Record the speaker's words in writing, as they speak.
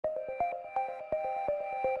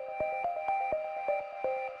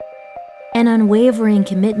an unwavering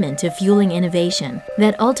commitment to fueling innovation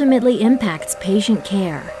that ultimately impacts patient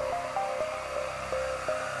care.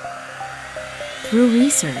 Through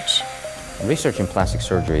research. Research in plastic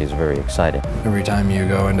surgery is very exciting. Every time you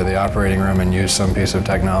go into the operating room and use some piece of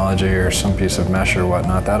technology or some piece of mesh or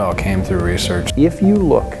whatnot, that all came through research. If you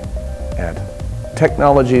look at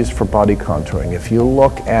technologies for body contouring, if you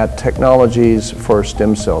look at technologies for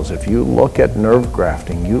stem cells, if you look at nerve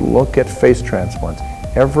grafting, you look at face transplants,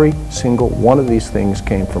 every single one of these things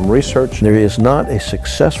came from research. There is not a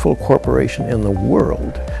successful corporation in the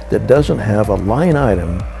world that doesn't have a line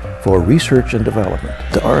item for research and development.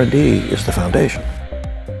 The R&D is the foundation.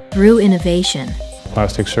 Through innovation.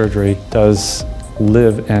 Plastic surgery does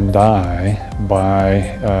live and die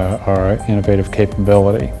by our innovative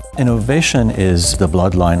capability. Innovation is the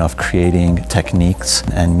bloodline of creating techniques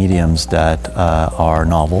and mediums that are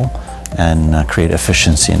novel and create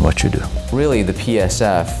efficiency in what you do. Really, the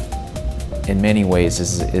PSF in many ways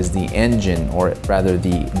is the engine, or rather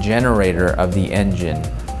the generator of the engine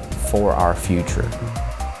for our future.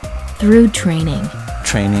 Through training.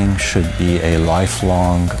 Training should be a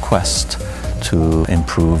lifelong quest to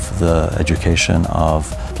improve the education of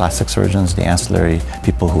plastic surgeons, the ancillary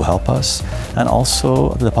people who help us, and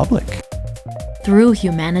also the public. Through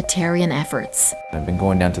humanitarian efforts. I've been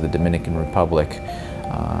going down to the Dominican Republic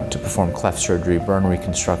to perform cleft surgery, burn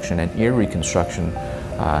reconstruction, and ear reconstruction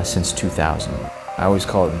since 2000. I always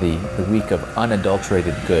call it the week of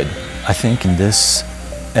unadulterated good. I think in this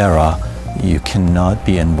era, you cannot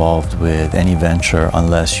be involved with any venture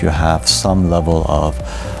unless you have some level of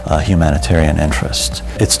humanitarian interest.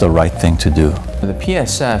 It's the right thing to do. The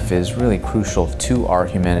PSF is really crucial to our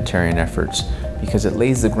humanitarian efforts because it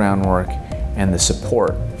lays the groundwork and the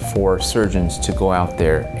support for surgeons to go out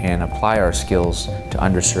there and apply our skills to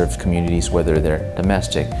underserved communities, whether they're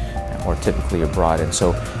domestic or typically abroad. And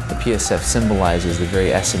so the PSF symbolizes the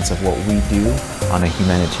very essence of what we do on a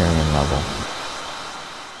humanitarian level.